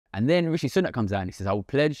And then Rishi Sunak comes out and he says, I will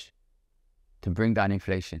pledge to bring down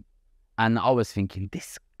inflation. And I was thinking,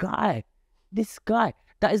 this guy,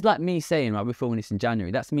 that is like me saying, right, we're filming this in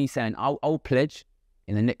January. That's me saying, I'll pledge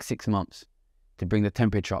in the next 6 months to bring the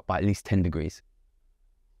temperature up by at least 10 degrees.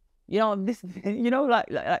 You know,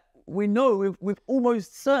 like we know with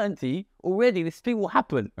almost certainty already this thing will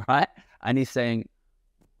happen, right? And he's saying,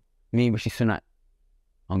 me, Rishi Sunak,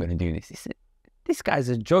 I'm going to do this. This guy's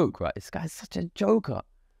a joke, right? This guy's such a joker.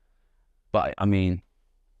 But, I mean,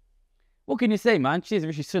 what can you say, man? Cheers,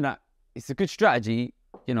 Rishi Sunak. It's a good strategy.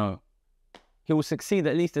 You know, he will succeed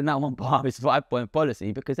at least in that one part of his 5-point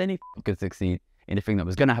policy, because any could succeed in the thing that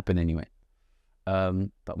was going to happen anyway.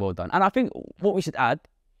 But well done. And I think what we should add,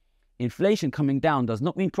 inflation coming down does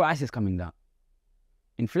not mean prices coming down.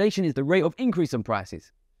 Inflation is the rate of increase in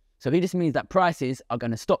prices. So it just means that prices are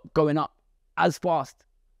going to stop going up as fast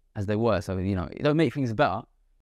as they were. So, you know, it don't make things better,